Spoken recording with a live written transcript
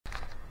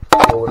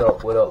what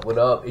up, what up, what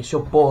up? It's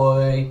your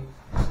boy.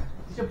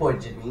 It's your boy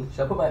Jimmy.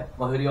 Should I put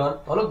my hoodie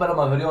on? Do I look better with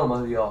my hoodie on or my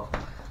hoodie off?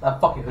 Nah,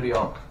 fucking hoodie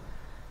off.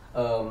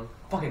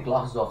 Fucking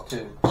glasses off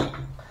too.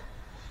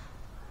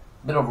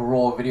 Bit of a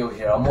raw video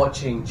here. I'm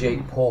watching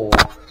Jake Paul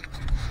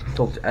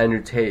talk to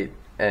Andrew Tate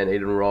and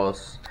Aiden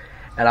Ross.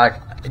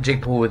 And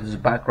Jake Paul with his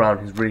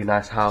background, his really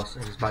nice house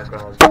and his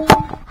background.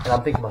 And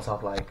I'm thinking to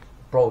myself like,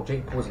 bro,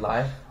 Jake Paul's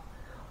life,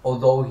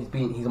 although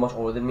he's much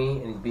older than me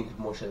and he's been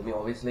through more shit than me,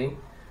 obviously,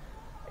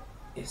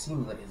 it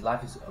seems like his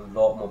life is a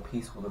lot more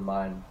peaceful than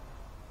mine.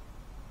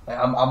 Like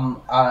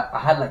I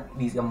had like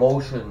these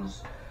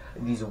emotions,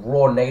 these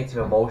raw negative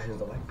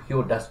emotions of like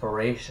pure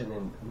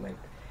desperation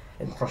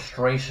and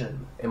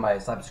frustration in my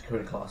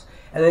cybersecurity class,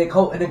 and it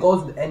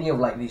goes with any of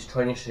like these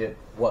traineeship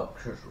work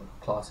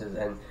classes,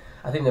 and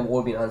I think they've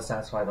all been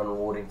unsatisfying,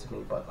 unrewarding to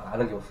me. But I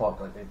don't give a fuck.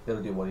 Like they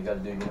gotta do what you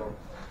gotta do, you know,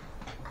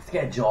 to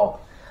get a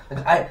job.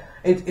 Like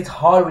it's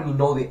hard when you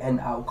know the end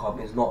outcome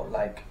is not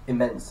like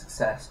immense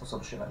success or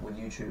some shit like with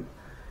YouTube.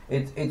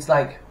 It's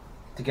like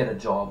to get a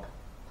job,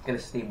 get a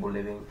stable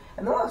living,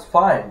 and then that's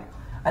fine.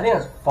 I think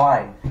that's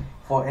fine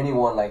for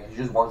anyone like who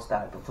just wants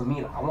that. But for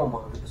me, like, I want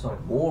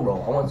more,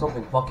 bro. I want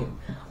something fucking.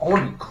 I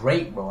want to be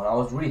great, bro. And I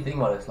was really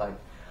thinking about this. Like,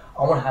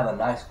 I want to have a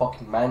nice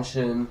fucking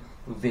mansion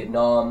in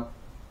Vietnam.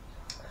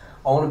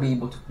 I want to be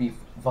able to be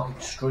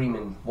fucking stream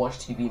and watch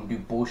TV and do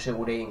bullshit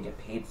all day and get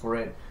paid for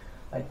it.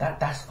 Like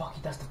that's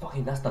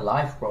the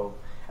life, bro.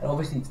 And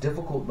obviously it's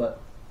difficult, but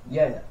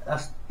yeah,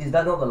 is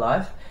that not the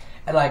life?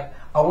 And like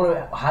I want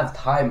to have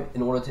time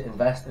in order to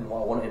invest in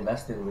what I want to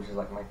invest in, which is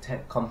like my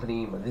tech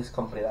company, this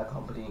company, that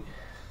company,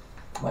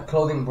 my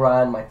clothing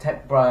brand, my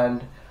tech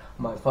brand,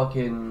 my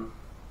boxing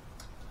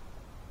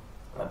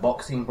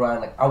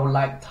brand. Like I would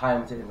like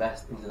time to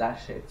invest into that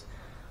shit,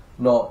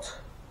 not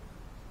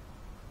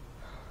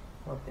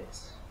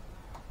this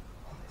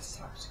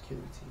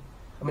cybersecurity.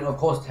 I mean, of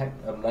course,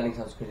 learning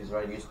cybersecurity is a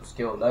very useful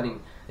skill.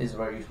 Learning is a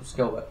very useful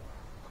skill, but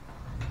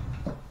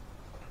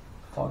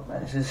fuck,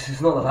 man,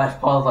 it's not the life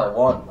path I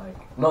want.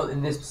 Like, not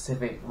in this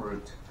specific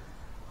route.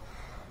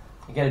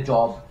 You get a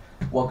job,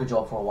 work a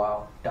job for a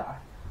while, die.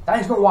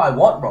 That is not what I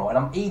want, bro. And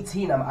I'm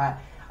 18. I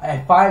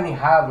finally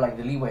have like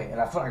the leeway,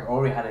 and I feel like I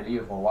already had a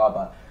leeway for a while,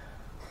 but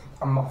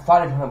I'm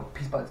finally trying to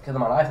piece back together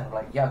my life, and I'm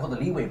like, yeah, I got the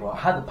leeway, bro. I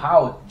had the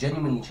power to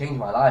genuinely change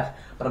my life,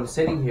 but I'm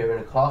sitting here in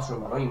a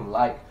classroom I don't even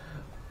like,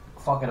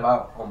 fucking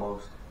about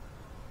almost.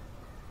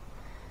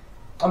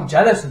 I'm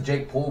jealous of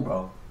Jake Paul,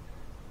 bro.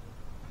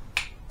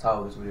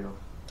 Title of this video.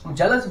 I'm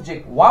jealous of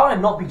Jake. Why would I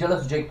not be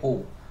jealous of Jake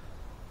Paul?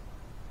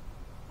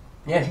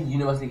 Yeah, he's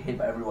universally hated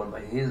by everyone,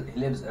 but he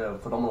lives a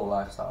phenomenal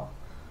lifestyle.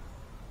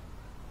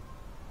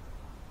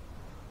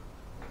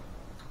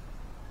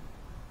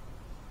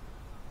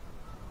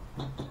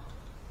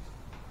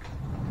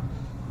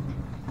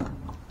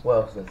 What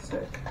else did I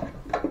say?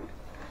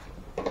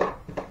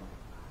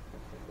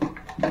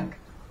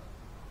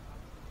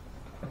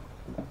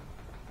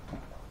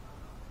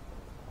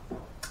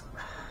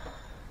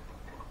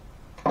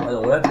 I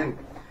know,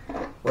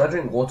 when I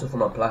drink water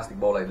from a plastic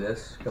bowl like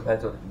this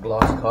compared to a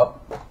glass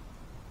cup,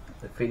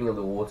 the feeling of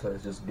the water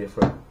is just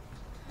different.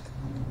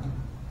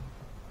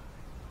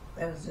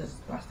 And it's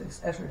just plastic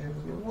estrogen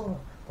in your water,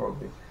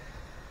 probably.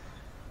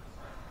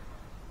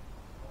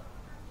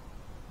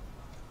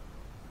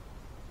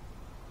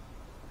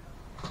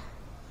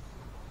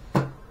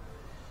 I'm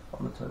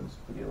gonna turn this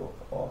video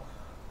off.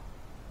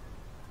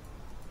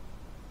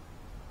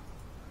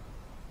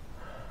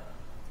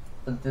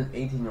 But there's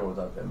 18-year-olds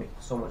out there making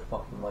so much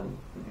fucking money.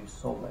 They do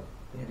so like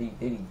they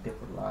lead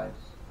different lives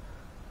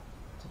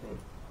to me.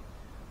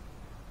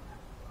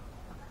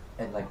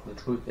 And like the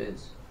truth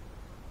is,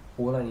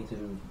 all I need to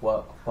do is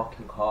work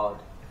fucking hard.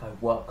 If I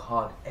work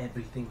hard,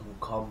 everything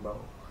will come,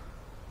 bro.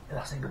 And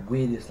that's like the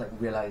weirdest like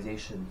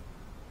realization.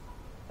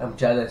 I'm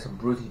jealous, I'm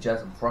brutally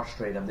jealous, I'm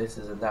frustrated, I'm this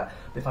and that.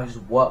 But if I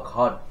just work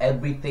hard,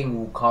 everything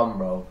will come,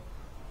 bro.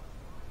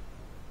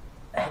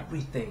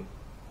 Everything.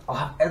 I'll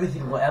have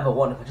everything I ever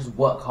want if I just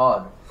work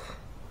hard.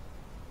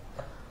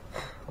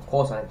 Of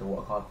course I have to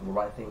work hard for the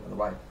right thing, for the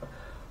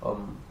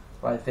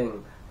right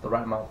thing, the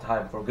right amount of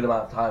time, for a good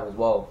amount of time as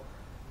well.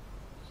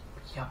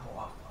 But yeah,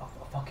 bro, I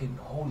fucking,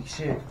 holy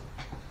shit.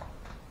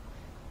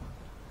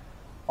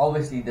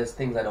 Obviously there's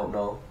things I don't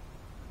know,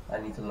 I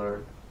need to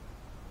learn.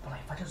 But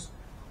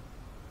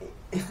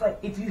like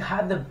if you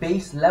had the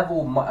base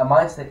level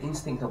mindset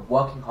instinct of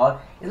working hard,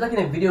 it's like in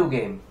a video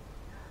game.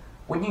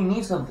 When you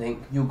need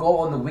something, you go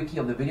on the wiki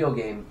of the video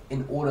game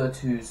in order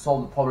to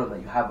solve the problem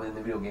that you have within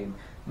the video game.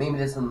 Maybe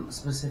there's some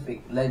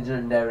specific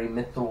legendary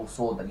mithril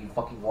sword that you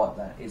fucking want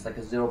that is like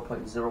a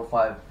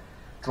 0.05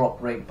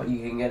 drop rate, but you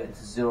can get it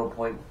to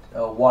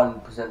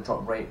 0.1%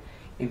 drop rate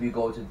if you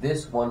go to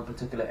this one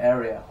particular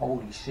area.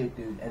 Holy shit,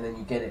 dude. And then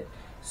you get it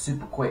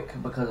super quick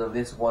because of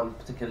this one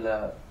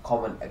particular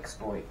common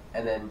exploit.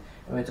 And then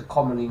it's a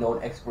commonly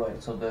known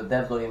exploit, so the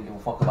devs don't even give a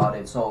fuck about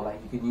it. So like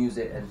you can use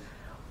it and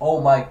oh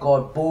my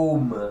god,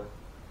 boom.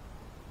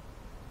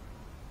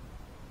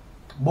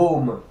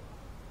 Boom.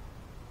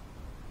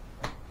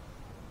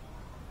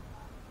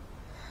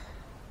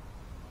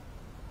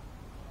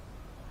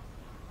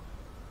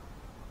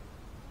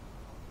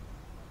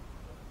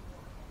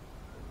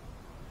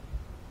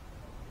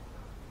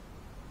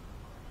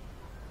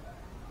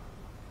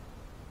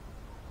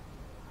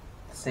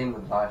 same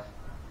with life.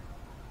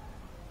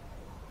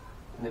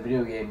 In the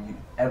video game,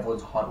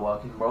 everyone's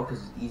hardworking, bro, because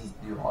it's easy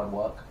to do hard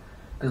work.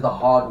 Because the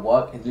hard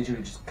work is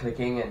literally just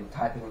clicking and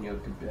typing on your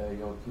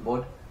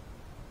keyboard.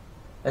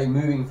 Like,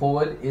 moving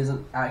forward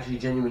isn't actually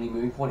genuinely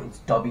moving forward, it's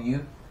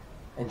W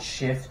and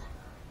shift.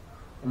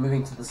 And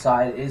moving to the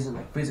side, it isn't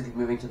like physically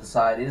moving to the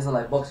side, it isn't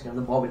like boxing, you have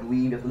to bob and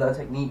weave, you have to learn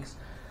techniques.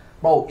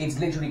 Bro, it's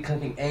literally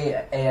clicking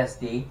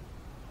ASD.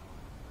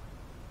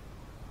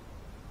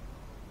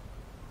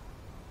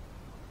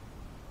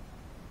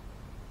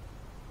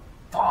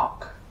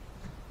 Fuck.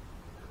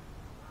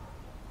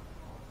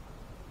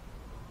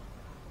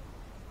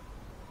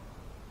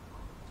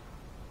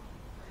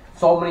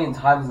 So many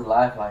times in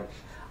life, like,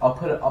 I'll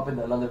put it up in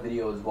another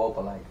video as well,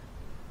 but like,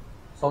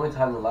 so many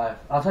times in life,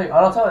 I'll say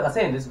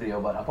it in this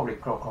video, but I'll probably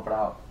crop it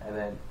out, and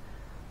then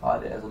I'll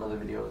add it as another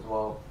video as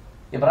well.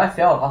 Yeah, but I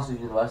failed Hustle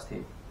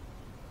University.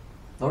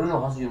 The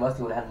original Hustle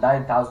University, when it had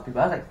 9,000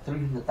 people, I had like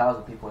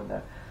 300,000 people in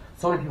there.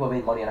 So many people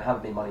made money, and I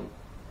haven't made money.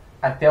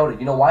 I failed it.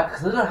 You know why?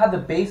 Because I didn't have the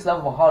base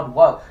level of hard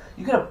work.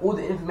 You can have all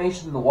the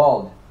information in the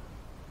world,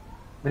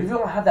 but if you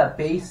don't have that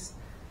base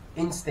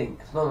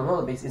instinct, not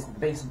the base instinct,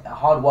 the base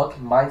hard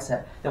working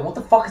mindset, then what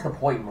the fuck is the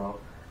point, bro?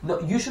 No,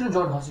 you shouldn't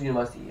join Hustle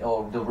University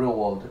or the real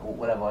world or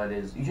whatever it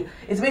is.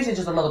 It's basically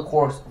just another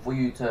course for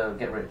you to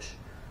get rich.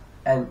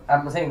 And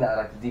I'm not saying that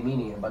like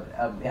demeaning it, but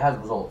it has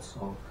results.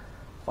 So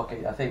fuck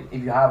it. I think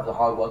if you have the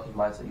hard working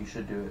mindset, you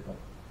should do it. But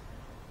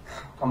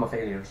I'm a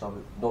failure, so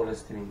don't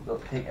listen to me.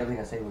 Don't take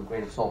everything I say with a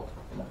grain of salt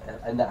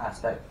in that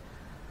aspect.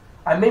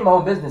 I made my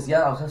own business,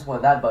 yeah, I was successful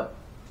in that, but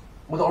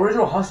with the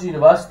original Hustle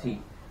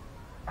University,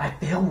 I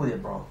failed with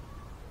it, bro.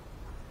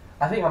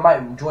 I think I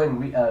might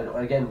join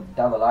again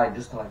down the line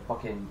just to like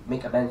fucking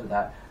make amends with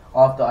that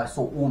after I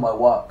saw all my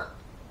work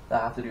that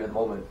I have to do at the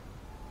moment.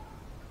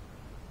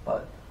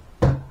 But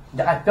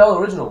I failed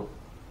original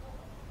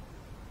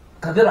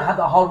because I didn't have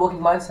that hard-working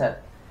mindset.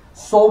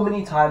 So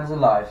many times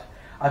in life,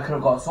 I could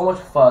have got so much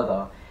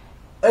further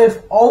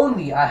if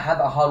only I had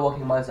that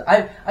hard-working mindset.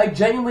 I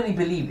genuinely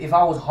believe if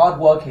I was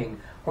hard-working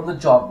from the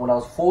job when I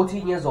was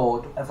 14 years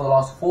old, and for the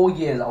last 4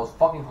 years I was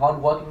fucking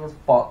hard-working as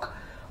fuck,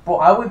 bro,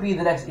 I would be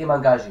the next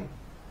Iman Gaji.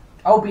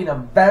 I would be in a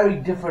very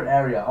different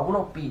area. I would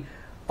not be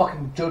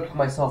fucking jerking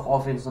myself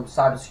off in some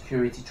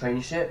cybersecurity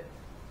training shit.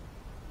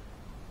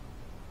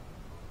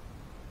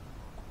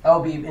 I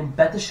would be in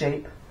better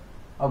shape.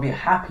 I would be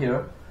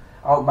happier.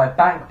 My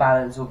bank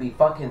balance will be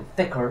fucking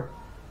thicker.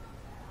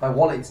 My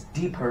wallet's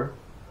deeper.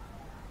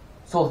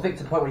 So thick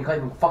to the point where you can't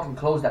even fucking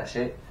close that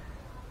shit.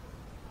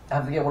 I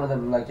have to get one of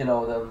them, like, you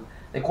know, them.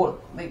 They call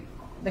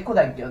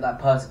that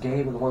purse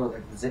gay with the one with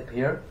like the zip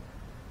here.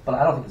 But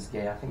I don't think it's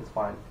gay. I think it's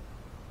fine.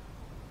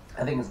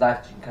 I think it's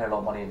nice. You can carry a lot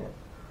of money in it.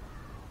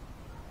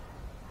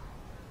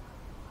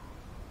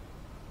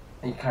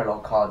 And you carry a lot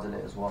of cards in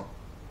it as well.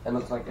 It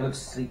looks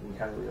sleek when you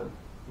carry it on.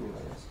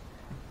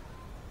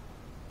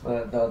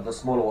 But the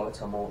smaller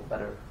wallets are more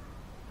better.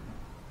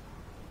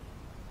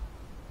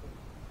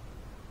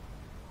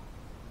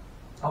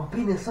 I've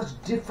been in such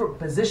a different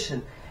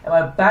position, and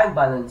my bank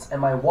balance and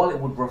my wallet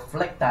would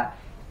reflect that.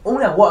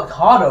 Only I worked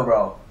harder,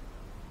 bro.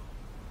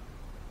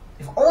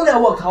 If only I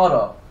worked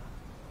harder.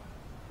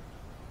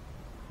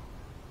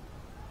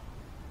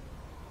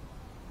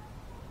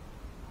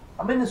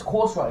 I'm in this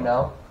course right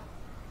now.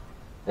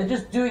 They're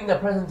just doing their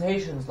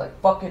presentations like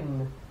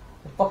fucking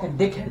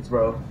dickheads,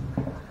 bro.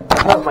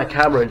 I have my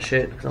camera and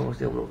shit because I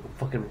was able to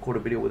fucking record a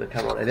video with a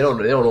camera on, and they don't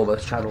know about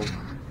this channel,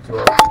 so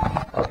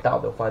I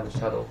doubt they'll find this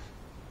channel.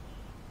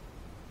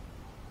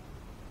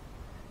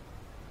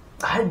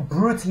 I'm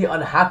brutally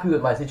unhappy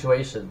with my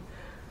situation.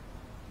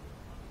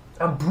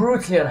 I'm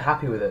brutally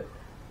unhappy with it.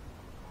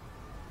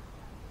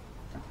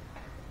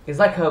 It's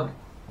like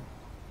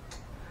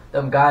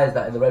them guys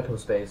that in the red pill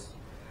space,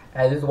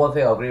 and this is one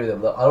thing I agree with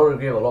them. I don't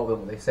agree with a lot of them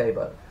what they say,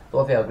 but the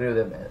one thing I agree with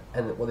them,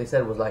 and what they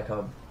said was like,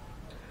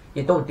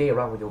 you don't date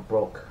around when you're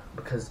broke,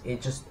 because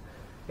it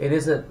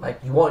isn't like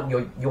you want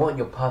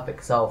your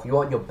perfect self, you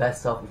want your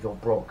best self if you're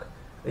broke.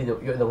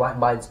 You're in the right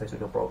mind space when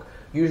you're broke.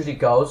 Usually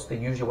girls, they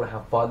usually want to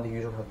have fun, they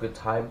usually want to have a good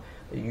time,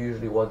 they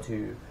usually want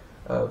to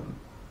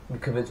be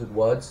convinced with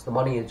words. The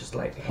money is just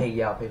like, hey,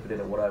 yeah, I'll pay for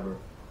dinner, whatever,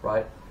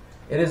 right?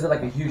 It isn't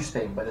like a huge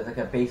thing, but it's like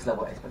a base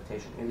level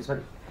expectation. And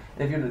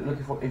if you're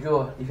looking for, if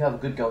you have a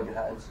good girl in your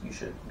hands, you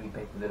should be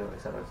paid for dinner,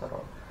 etc., etc.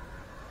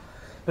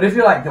 But if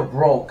you're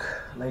broke,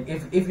 like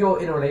if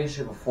you're in a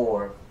relationship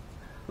before,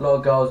 a lot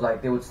of girls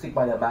like they would stick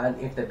by their man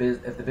if the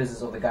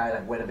business of the guy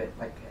like went a bit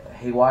like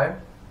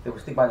haywire. They would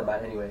stick by the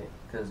man anyway,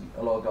 because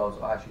a lot of girls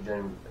are actually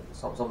generally,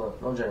 some are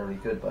not generally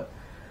good, but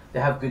they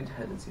have good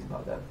tendencies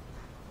about them.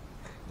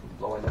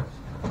 Blow my nose.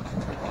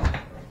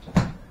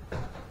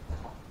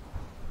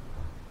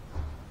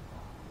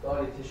 Not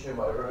any tissue in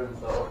my room,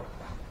 so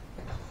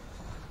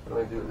what do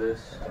I do with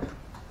this?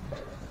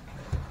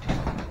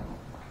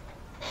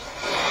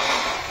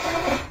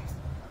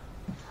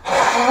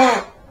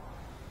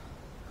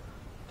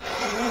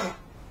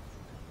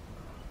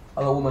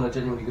 Other women are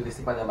genuinely good. They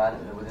stick by their man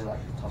within like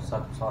tough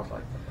circumstances.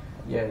 Like,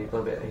 yeah, he's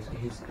got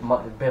he's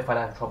a bit of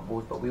financial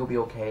troubles, but we'll be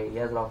okay. He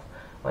has enough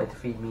like to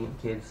feed me and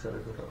kids.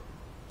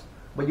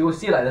 But you will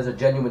see like there's a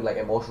genuine like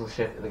emotional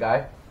shift in the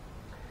guy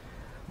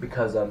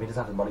because he doesn't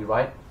have the money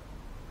right.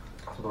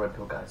 That's what the red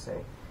pill guys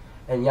say.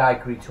 And yeah, I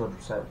agree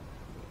 200%.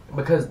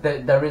 Because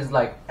there is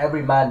like,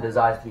 every man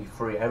desires to be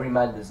free. Every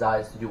man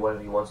desires to do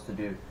whatever he wants to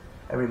do.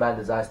 Every man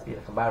desires to be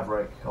like a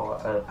maverick or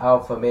an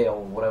alpha male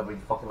or whatever you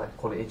fucking like to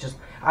call it. It's just,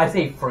 I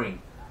say free.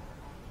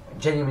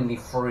 Genuinely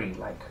free.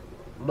 Like,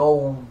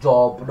 no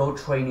job, no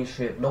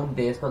traineeship, no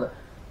this, no that.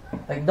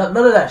 Like, none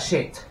of that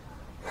shit.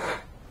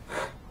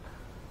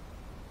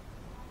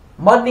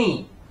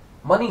 Money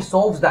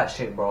solves that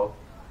shit, bro.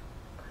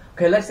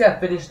 Okay, let's say I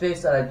finish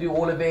this and I do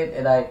all of it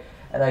and I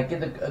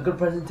get a good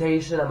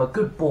presentation. I'm a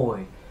good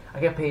boy. I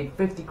get paid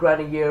 50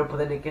 grand a year, but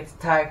then it gets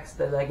taxed,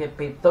 and I get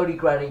paid 30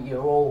 grand a year.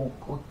 Oh,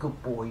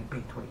 good boy, you pay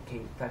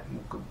 20k, thank you,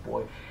 good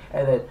boy.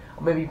 And then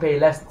maybe you pay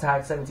less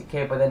tax,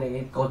 70k, but then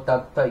it goes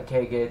down to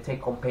 30k again,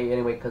 take home pay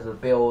anyway because of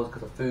bills,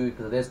 because of food,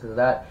 because of this, because of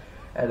that,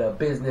 and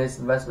business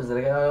investments. And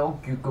again, oh,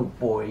 you good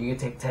boy, you can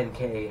take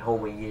 10k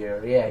home a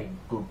year. Yeah, you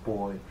good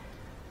boy.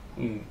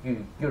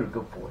 You're a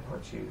good boy,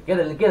 aren't you? Get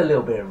a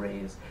little bit of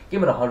raise.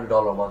 Give him a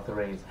 $100 a month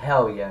raise.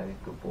 Hell yeah, you're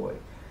a good boy.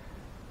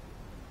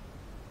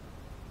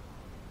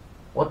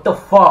 What the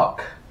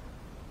fuck?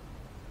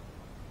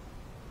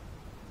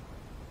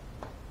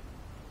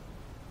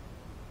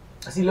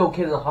 I see little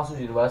kids in Hustle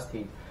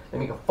University. They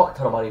make a fuck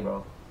ton of money,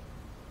 bro.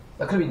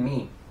 That could have been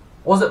me.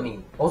 Wasn't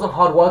me. I wasn't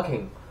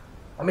hardworking.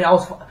 I mean,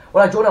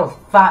 when I joined, I was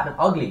fat and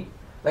ugly.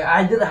 Like,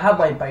 I didn't have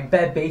my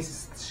bare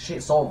basis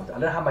shit solved. I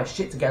didn't have my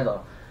shit together.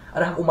 I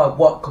didn't have all my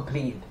work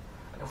completed.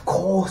 Like, of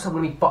course, I'm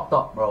gonna be fucked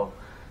up, bro.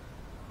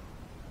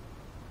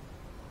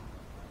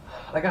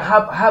 Like, I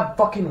have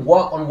fucking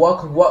work on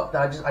work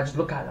that I just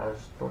look at and I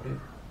just don't do.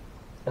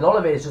 And all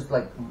of it is just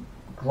like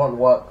grunt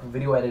work,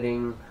 video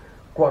editing,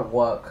 grunt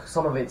work.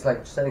 Some of it's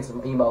like sending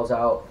some emails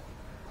out.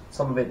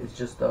 Some of it is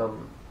just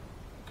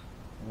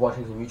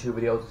watching some YouTube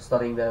videos and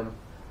studying them.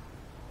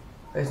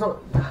 It's not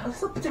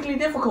particularly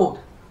difficult.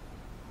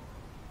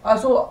 A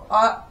lot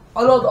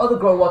of the other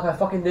grunt work I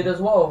fucking did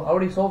as well. I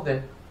already solved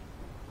it.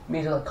 It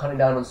means like cutting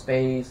down on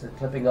space and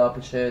clipping up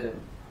and shit. And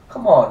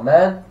come on,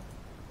 man.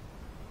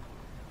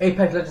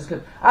 Apex Legends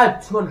clips. I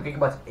had 200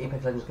 gigabytes of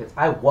Apex Legends clips.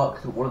 I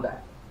worked through all of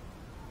that.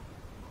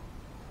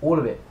 All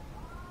of it.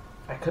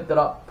 I clipped it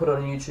up, put it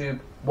on YouTube,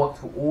 worked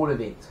through all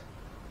of it.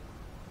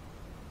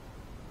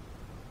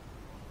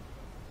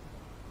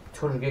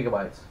 200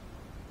 gigabytes.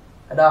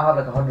 And now I have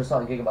like 100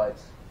 something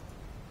gigabytes.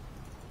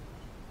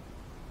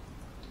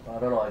 I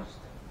don't know,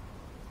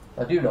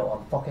 I do know,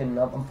 I'm fucking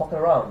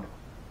around.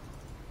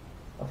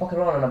 I'm fucking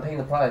around and I'm paying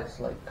the price,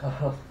 like,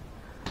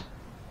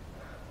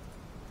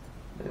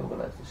 they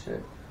organize this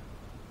shit.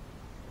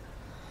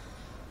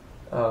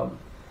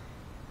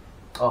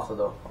 After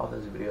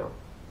this video,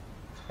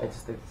 I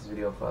just take this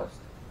video first.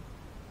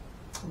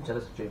 I'm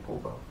jealous of J. Paul,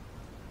 bro.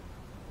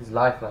 His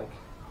life, like,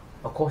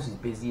 of course he's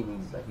busy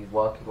and he's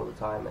working all the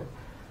time, and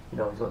you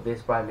know he's got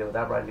this brand deal,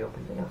 that brand deal, but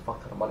he's making a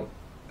fuck ton of money.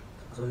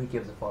 So who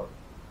gives a fuck?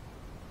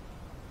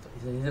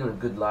 He's in a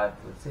good life,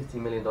 with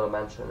 $60 million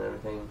mansion and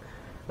everything,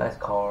 nice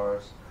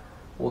cars,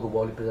 all the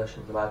worldly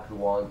possessions a man could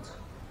want.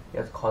 He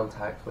has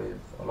contact with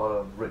a lot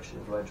of rich,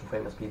 influential,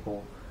 famous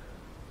people.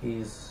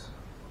 He's,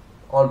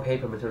 on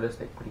paper,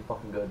 materialistic, pretty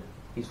fucking good.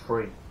 He's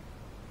free.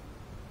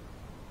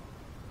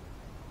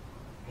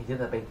 He did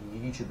that making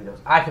YouTube videos.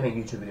 I can make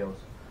YouTube videos.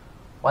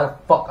 Why the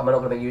fuck am I not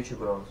gonna make YouTube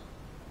videos?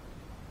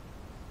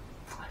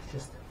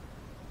 It's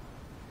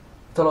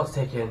a lot to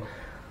take in.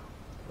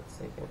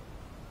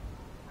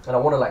 And I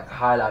want to like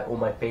highlight all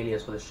my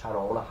failures for this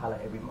channel. I want to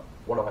highlight every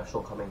one of my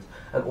shortcomings,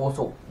 and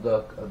also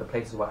the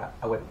places where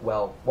I went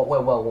well. What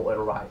went well, what went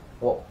right.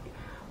 What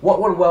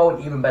went well,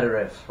 and even better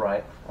if,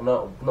 right? I'm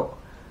not what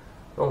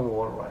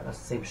went right. That's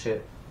the same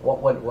shit.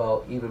 What went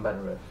well, even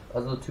better if.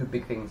 Those are the two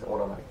big things I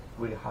want to like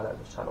really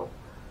highlight this channel.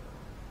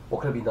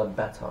 What could have been done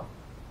better?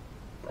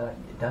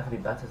 And definitely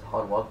better is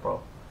hard work,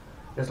 bro.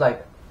 It's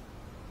like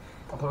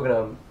I'm probably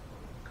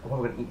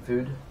gonna eat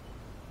food.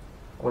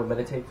 I'm gonna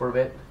meditate for a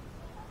bit.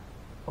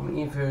 I'm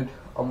gonna eat food,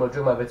 I'm gonna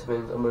drink my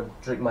vitamins, I'm gonna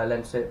drink my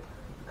Lemsip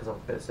because I'm a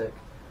bit sick,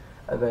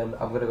 and then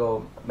I'm gonna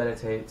go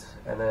meditate,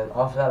 and then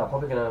after that I'm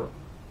probably gonna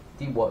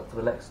deep work for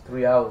the next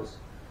 3 hours.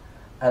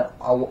 And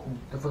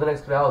for the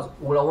next 3 hours,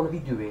 all I want to be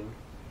doing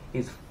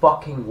is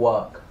fucking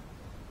work.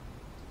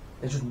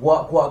 It's just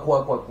work.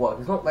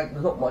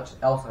 There's not much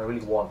else I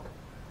really want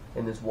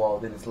in this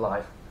world, in this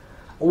life.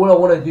 All I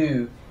want to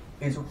do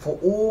is for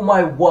all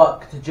my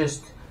work to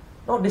just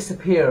not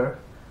disappear,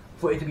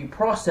 for it to be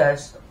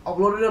processed,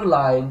 uploaded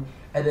online,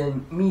 and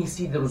then me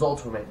see the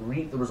results from it,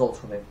 reap the results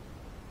from it.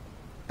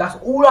 That's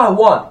all I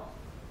want,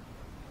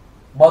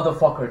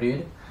 motherfucker,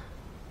 dude.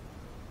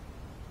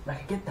 And I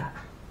can get that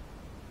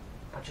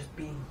by just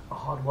being a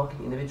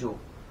hard-working individual.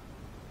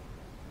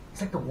 It's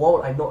like the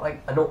world. I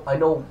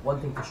know one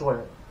thing for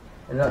sure,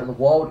 and that the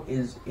world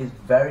is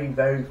very,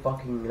 very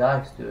fucking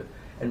nice to it,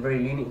 and very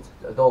lenient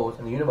to those,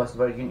 and the universe is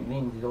very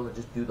lenient to those that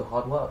just do the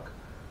hard work.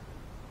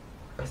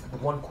 But it's the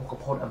one core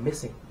component I'm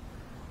missing.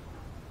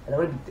 And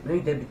let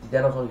me dead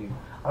honest on you.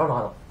 I don't know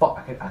how the fuck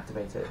I can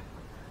activate it.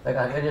 Like,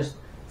 I can just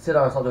sit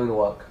down and start doing the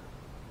work.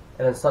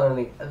 And then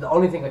suddenly, the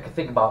only thing I can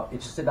think about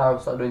is just sit down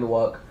and start doing the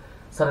work.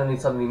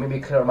 Suddenly, maybe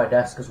clear up my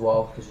desk as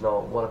well, because, you know,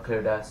 I want a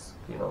clear desk,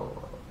 you know.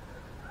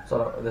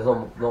 So there's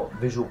no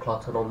visual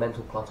clutter, no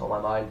mental clutter on my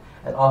mind.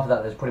 And after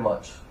that, there's pretty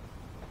much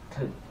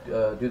to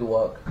do the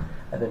work,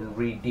 and then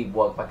read deep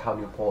work by Cal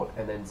Newport,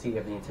 and then see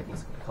if any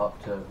techniques can pick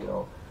up to, you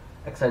know,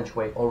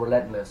 accentuate, or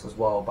Relentless as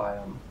well by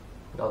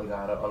the other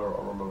guy, I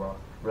don't remember.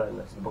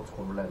 Relentless, the book's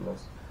called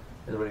Relentless.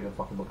 It's a really good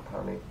fucking book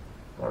apparently.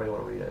 I really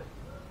want to read it.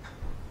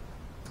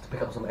 To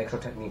pick up some extra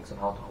techniques on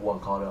how to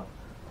work harder,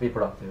 to be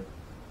productive.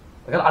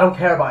 Like, I don't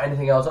care about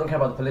anything else. I don't care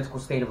about the political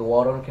state of the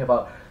world. I don't care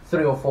about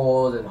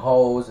 304s and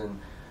hoes and,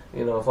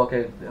 you know,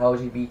 fucking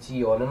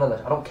LGBT or none of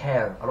that. I don't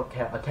care. I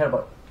care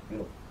about, you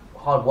know,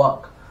 hard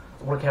work.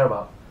 That's what I care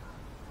about.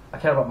 I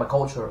care about my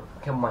culture. I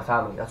care about my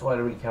family. That's what I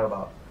really care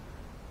about.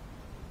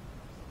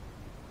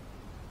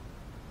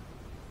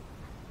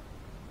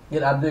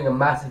 Yet I'm doing a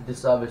massive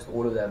disservice to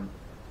all of them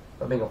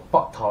by being a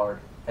fucktard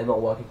and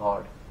not working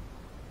hard.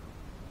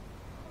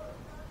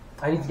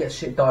 I need to get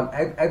shit done.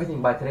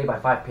 Everything by today by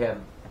 5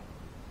 p.m.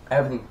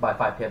 Everything by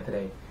 5 p.m.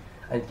 today.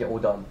 I need to get all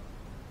done.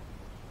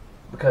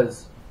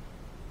 Because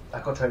I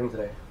got training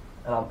today.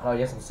 And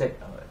yes, I'm sick.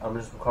 I'm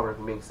just recovering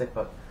from being sick,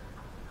 but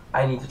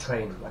I need to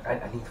train. Like,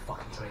 I need to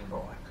fucking train, bro.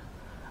 Like,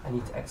 I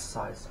need to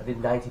exercise. I did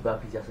 90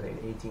 burpees yesterday in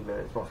 18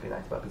 minutes. Roughly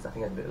 90 burpees. I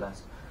think I did a bit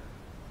less.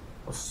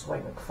 I was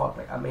sweating like fuck.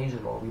 Like, I'm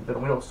Asian, or we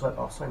don't sweat.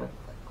 I was sweating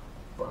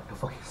like a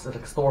fucking like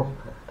a storm.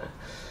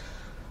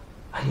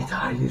 I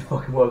need to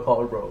fucking work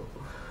hard, bro.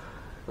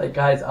 Like,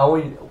 guys, I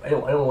want you,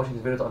 anyone watching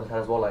this video to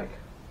understand as well, like,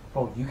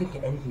 bro, you can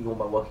get anything you want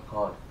by working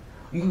hard.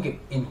 You can get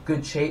in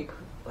good shape,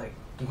 like,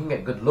 you can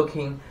get good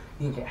looking,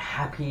 you can get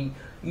happy,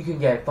 you can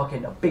get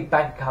fucking a big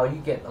bank account, you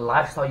can get a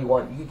lifestyle you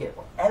want, you can get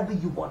whatever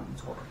you want.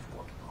 It's all about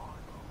working hard,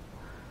 bro.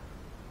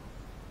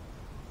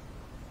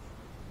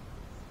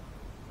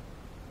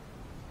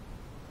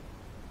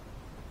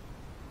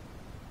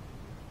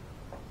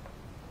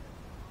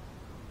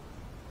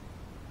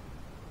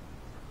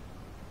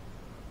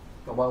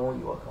 But why won't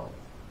you work hard?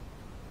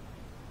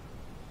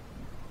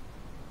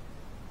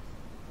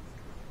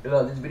 You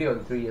know, this video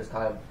in 3 years'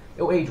 time,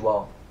 it'll age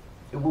well.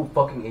 It will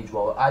fucking age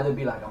well. It'll either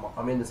be like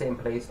I'm in the same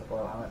place, like,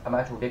 well, I'm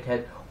actual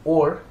dickhead,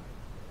 or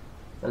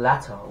the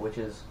latter, which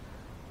is,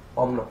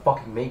 oh, I'm gonna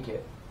fucking make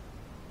it.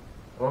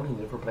 I wanna be in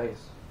a different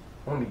place.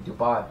 I wanna be in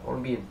Dubai. I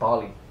wanna be in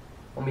Bali. I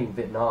wanna be in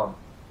Vietnam.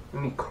 I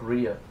wanna be in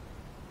Korea.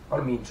 I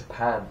wanna be in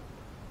Japan.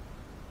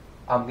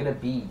 I'm gonna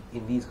be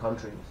in these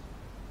countries.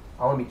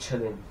 I wanna be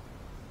chilling,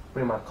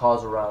 bringing my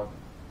cars around,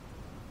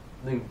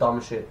 doing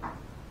dumb shit,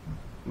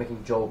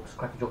 making jokes,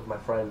 cracking jokes with my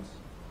friends,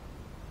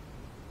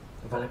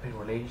 developing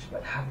relationships,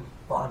 like having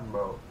fun,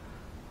 bro.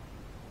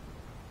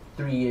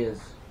 3 years,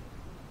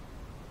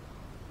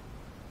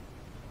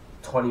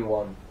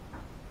 21.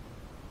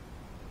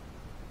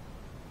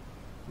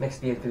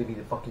 Next year it's gonna be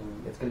the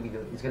fucking, it's gonna be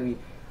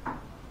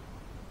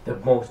the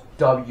most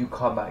W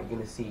comeback you're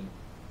gonna see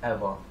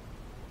ever.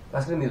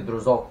 That's gonna be the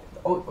result.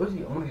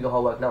 Obviously, I'm gonna do the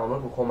hard work now. I'm not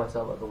gonna call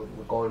myself like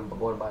we're going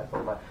by,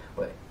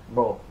 but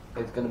bro,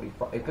 it's gonna be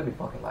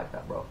fucking like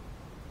that, bro.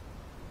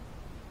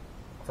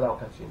 So I'll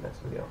catch you in the next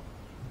video.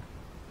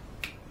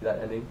 See that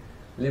ending?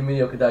 Leave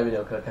video, could die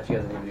video, could catch you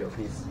guys in the video,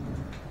 please.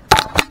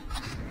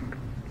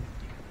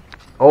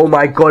 Oh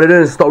my god, it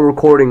didn't stop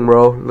recording,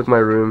 bro. Look at my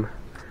room.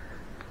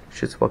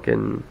 Shit's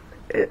fucking...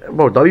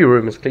 bro, W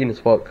room is clean as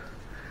fuck.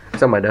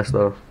 Except my desk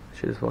though.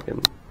 Shit is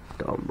fucking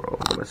dumb, bro.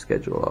 Got my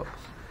schedule up.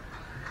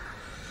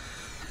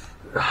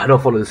 I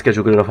don't follow the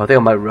schedule good enough. I think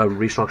I might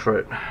restructure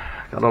it.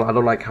 I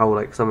don't like how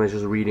like someone's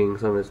just reading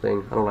some of this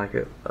thing. I don't like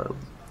it.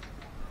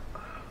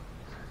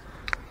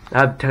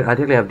 I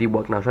technically have deep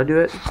work now. Should I do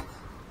it?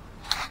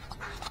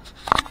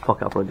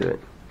 Fuck, I'm gonna do it.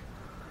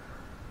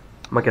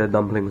 I might get a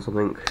dumpling or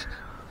something.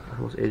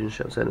 What's Asian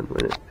chef said in a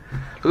minute.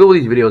 Look at all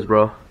these videos,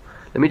 bro.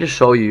 Let me just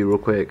show you real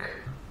quick.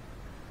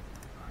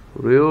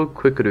 Look at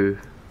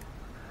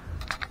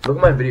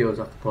my videos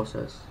after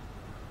process.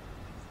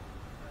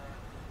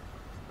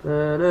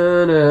 Look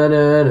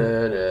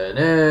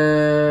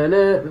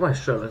at my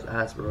shirtless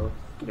ass, bro.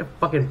 Get your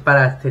fucking fat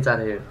ass tits out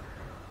of here.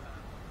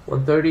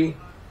 130,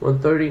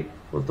 130,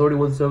 130,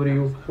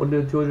 170,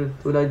 100,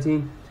 200,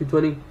 219,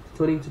 220,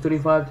 220,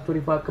 225,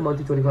 225, come on,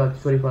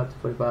 225,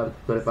 225, 225,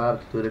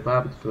 225,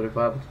 225,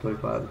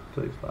 225,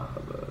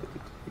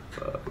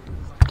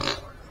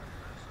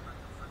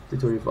 225,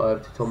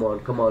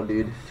 225, come on,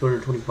 dude,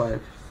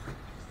 225.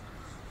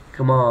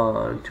 Come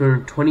on,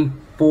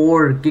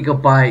 224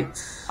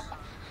 gigabytes.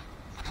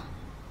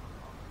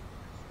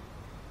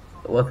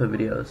 Worth of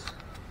videos.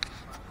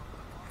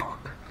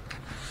 Fuck.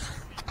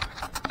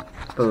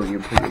 Oh, you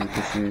put it in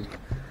tissue.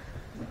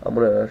 I'm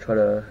gonna try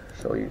to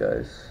show you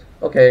guys.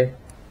 Okay.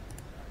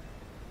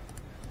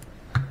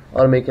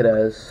 I'll make it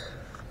as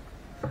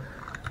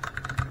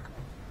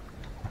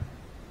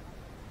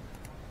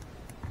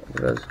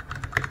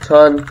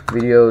ton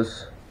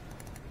videos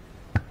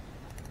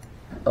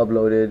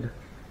uploaded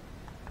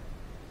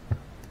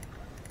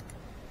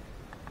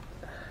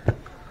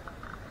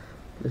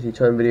see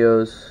Chun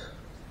videos.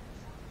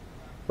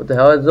 What the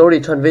hell? There's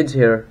already Chun vids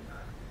here.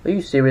 Are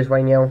you serious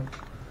right now?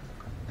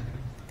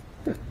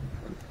 Get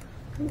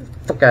the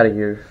fuck out of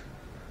here.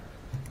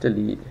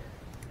 Delete.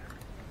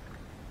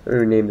 Let me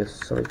rename this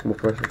something more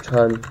professional.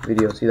 Chun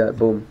video. See that?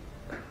 Boom.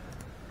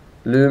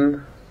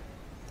 Loom.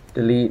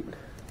 Delete.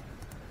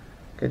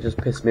 Okay, just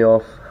pissed me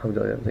off. I'm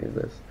joking. I'm thinking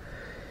this.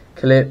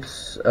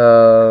 Clips.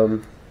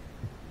 Chun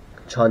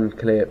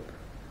clip.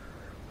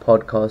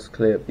 Podcast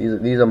clip.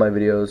 These are my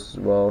videos as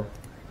well.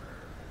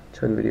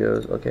 Chun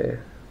videos. Okay.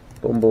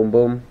 Boom, boom,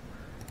 boom.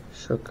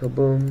 Shaka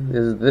boom.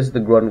 This is the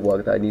grunt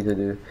work that I need to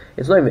do.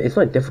 It's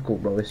not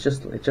difficult, bro. It's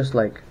just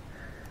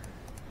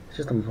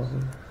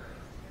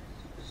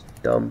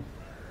dumb.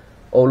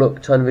 Oh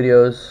look, Chun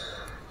videos.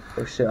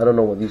 Oh shit, I don't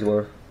know what these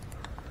were.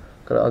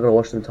 I gotta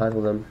watch them,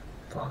 title them.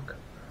 Fuck.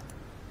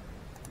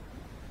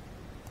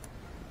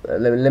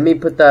 Let me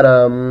put that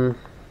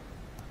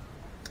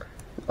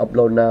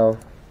upload now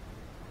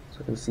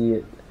so I can see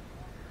it.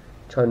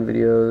 Chun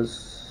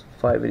videos,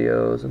 fight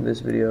videos, and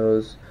this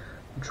videos,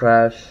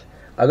 trash.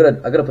 I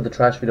gotta put the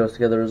trash videos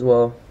together as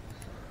well.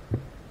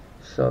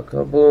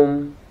 Shaka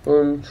boom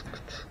boom.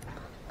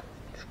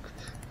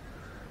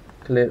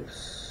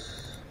 Clips.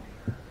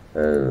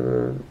 Top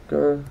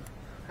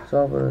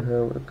of the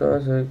hill with a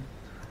gun.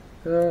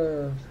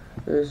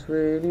 It's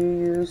really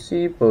you.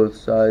 See both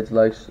sides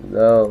like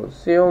Chanel.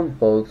 See on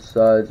both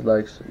sides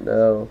like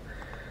Chanel.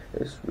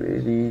 It's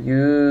really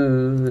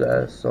you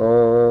that's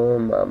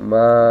on my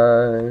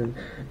mind.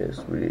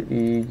 It's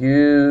really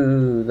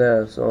you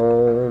that's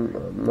on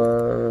my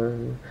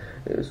mind.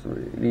 It's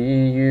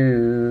really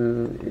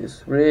you.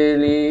 It's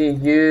really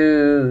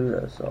you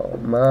that's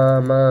on my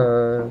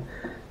mind.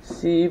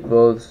 See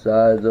both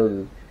sides of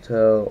the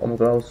tail. Oh my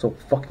god, I was so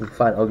fucking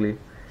fat and ugly.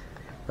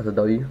 That's a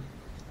W.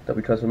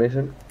 W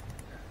transformation.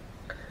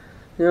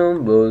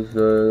 On both sides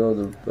of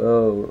the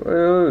bow,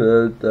 on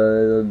that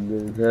side of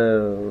the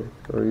tail,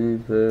 are you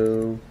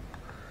feel?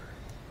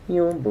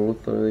 You on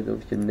both sides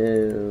of your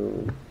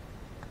nail.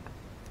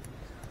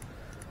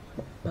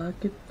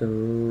 Pocket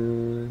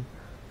down,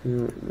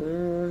 you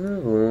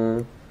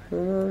know,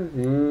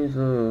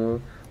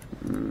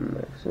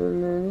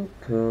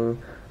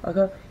 I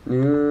got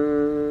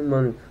new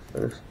money,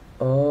 and it's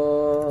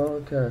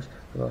all cash.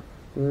 I got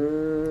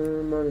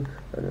new money,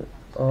 and it's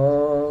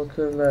all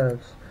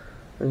collapse.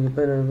 And you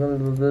better how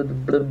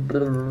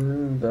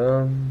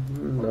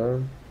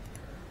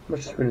much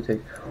is it gonna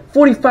take?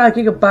 45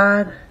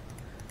 gigabyte.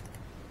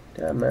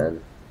 Damn,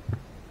 man,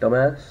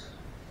 dumbass.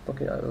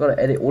 Okay, I gotta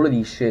edit all of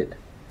these shit.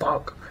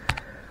 Fuck.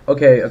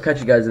 Okay, I'll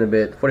catch you guys in a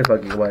bit.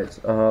 45 gigabytes.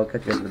 I'll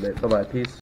catch you guys in a bit. Bye bye. Peace.